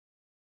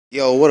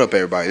Yo, what up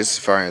everybody? This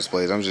is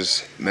FireAntzBlazing. I'm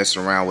just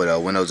messing around with a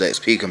Windows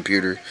XP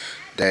computer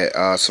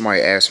that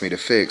somebody asked me to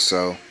fix.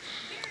 So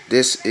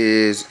this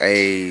is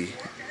a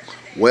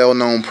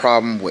well-known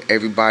problem with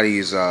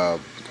everybody's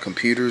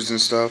computers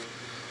and stuff,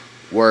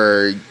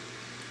 where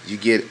you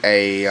get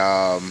a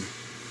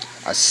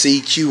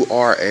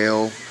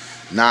CRQL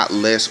not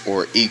less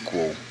or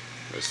equal.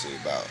 Let's see,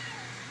 about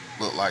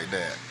look like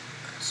that.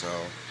 So,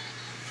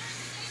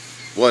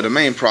 well, the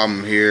main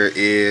problem here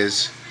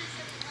is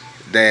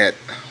that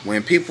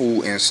when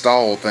people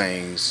install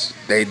things,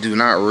 they do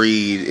not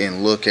read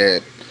and look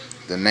at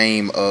the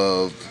name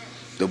of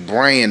the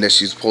brand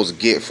that you're supposed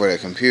to get for that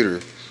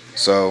computer.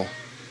 So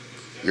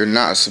you're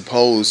not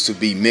supposed to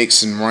be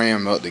mixing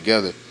RAM up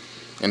together.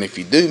 And if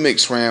you do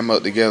mix RAM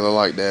up together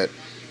like that,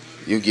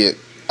 you get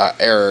an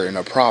error and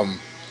a problem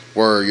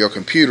where your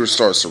computer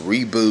starts to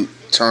reboot,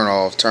 turn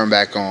off, turn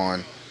back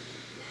on,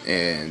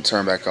 and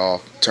turn back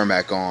off, turn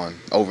back on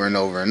over and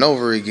over and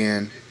over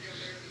again.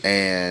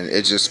 And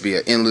it just be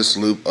an endless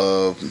loop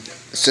of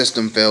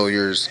system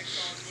failures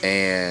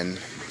and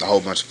a whole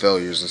bunch of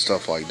failures and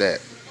stuff like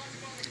that.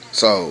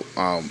 So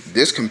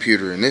this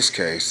computer, in this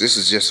case, this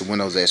is just a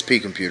Windows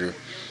XP computer.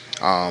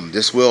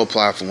 This will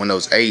apply for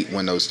Windows 8,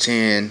 Windows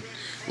 10.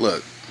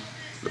 Look,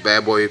 the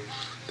bad boy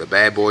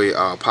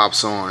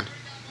pops on.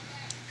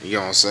 You know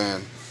what I'm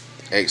saying?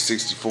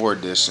 X64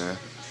 edition.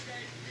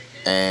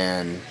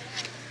 And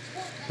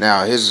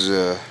now here's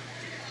a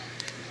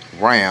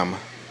RAM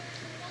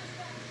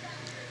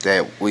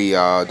that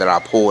I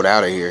pulled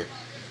out of here.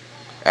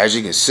 As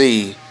you can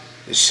see,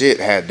 the shit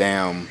had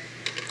damn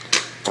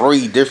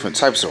 3 different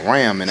types of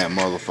RAM in that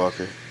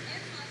motherfucker,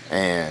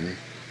 and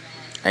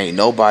ain't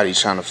nobody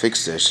trying to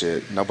fix that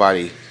shit.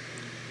 Nobody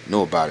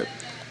knew about it.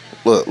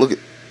 Look at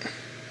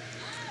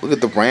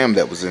the RAM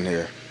that was in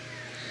here.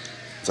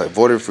 It's like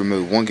voided for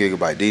remove 1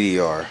 GB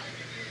DDR,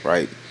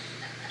 right?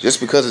 Just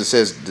because it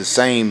says the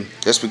same,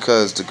 just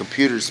because the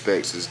computer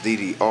specs is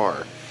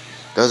DDR,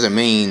 doesn't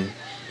mean.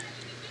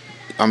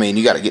 I mean,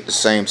 you got to get the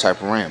same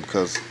type of RAM,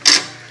 because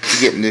if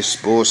you're getting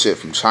this bullshit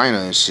from China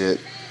and shit,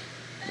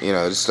 you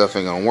know, this stuff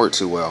ain't gonna work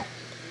too well.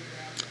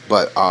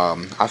 But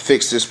I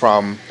fixed this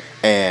problem,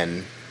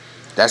 and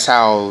that's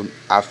how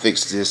I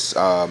fixed this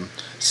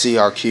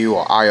CRQ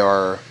or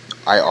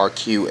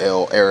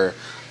IRQL error,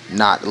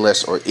 not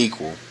less or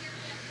equal.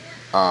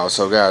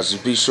 So guys,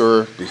 just be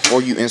sure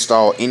before you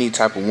install any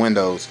type of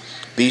Windows,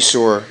 be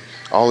sure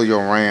all of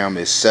your RAM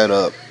is set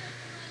up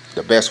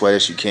the best way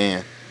that you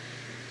can.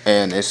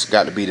 And it's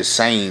got to be the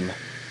same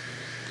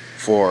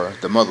for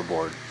the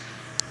motherboard.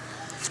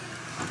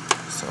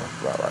 So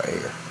right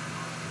here.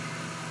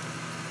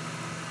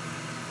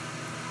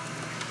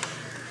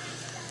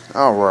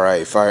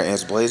 Alright,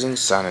 FireAntzBlazing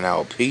signing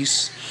out.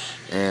 Peace.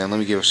 And let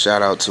me give a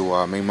shout out to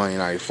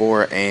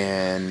MeMoney94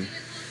 and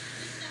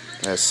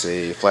let's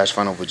see, Flash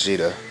Final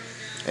Vegeta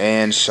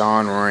and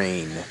Sean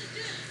Rain.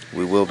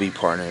 We will be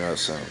partnering up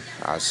soon.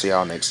 I'll see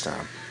y'all next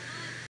time.